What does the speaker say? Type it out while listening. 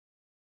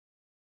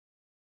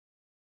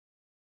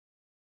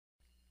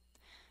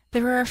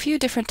There are a few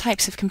different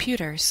types of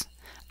computers: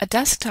 a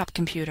desktop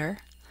computer,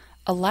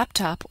 a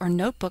laptop or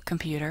notebook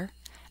computer,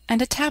 and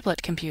a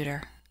tablet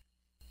computer.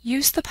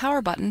 Use the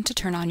power button to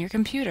turn on your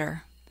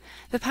computer.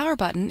 The power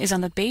button is on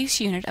the base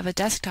unit of a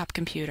desktop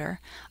computer,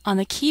 on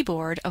the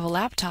keyboard of a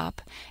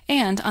laptop,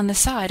 and on the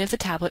side of the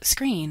tablet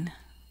screen.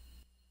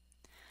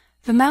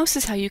 The mouse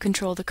is how you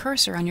control the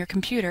cursor on your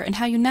computer and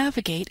how you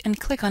navigate and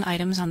click on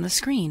items on the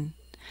screen.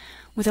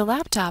 With a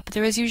laptop,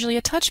 there is usually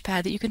a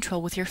touchpad that you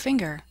control with your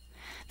finger.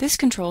 This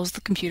controls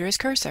the computer's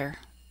cursor.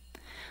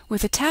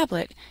 With a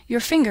tablet, your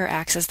finger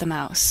acts as the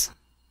mouse.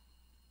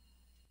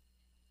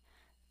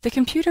 The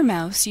computer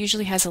mouse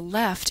usually has a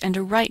left and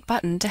a right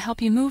button to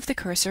help you move the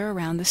cursor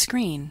around the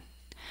screen.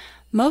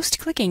 Most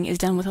clicking is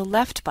done with a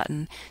left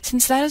button,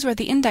 since that is where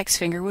the index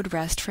finger would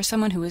rest for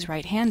someone who is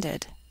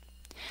right-handed.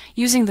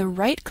 Using the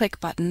right-click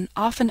button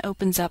often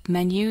opens up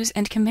menus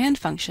and command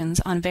functions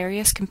on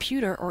various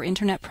computer or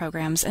internet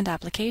programs and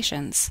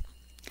applications.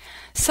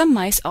 Some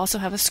mice also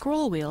have a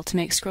scroll wheel to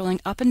make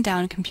scrolling up and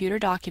down computer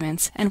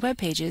documents and web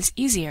pages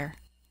easier.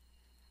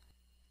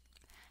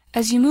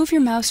 As you move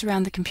your mouse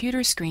around the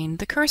computer screen,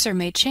 the cursor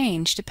may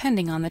change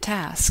depending on the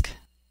task.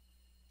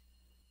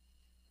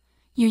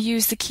 You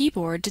use the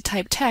keyboard to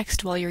type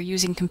text while you're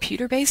using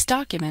computer-based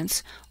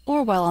documents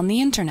or while on the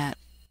Internet.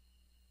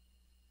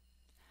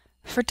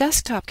 For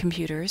desktop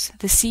computers,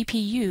 the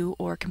CPU,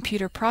 or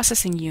computer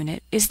processing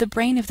unit, is the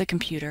brain of the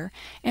computer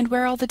and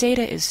where all the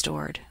data is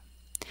stored.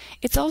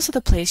 It's also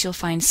the place you'll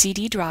find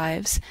CD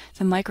drives,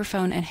 the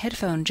microphone and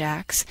headphone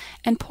jacks,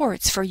 and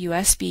ports for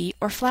USB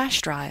or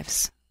flash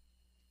drives.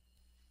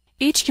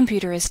 Each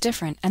computer is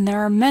different, and there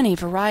are many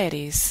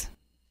varieties.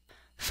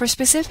 For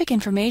specific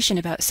information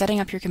about setting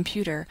up your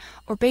computer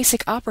or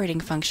basic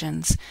operating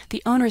functions,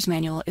 the owner's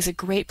manual is a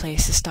great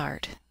place to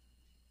start.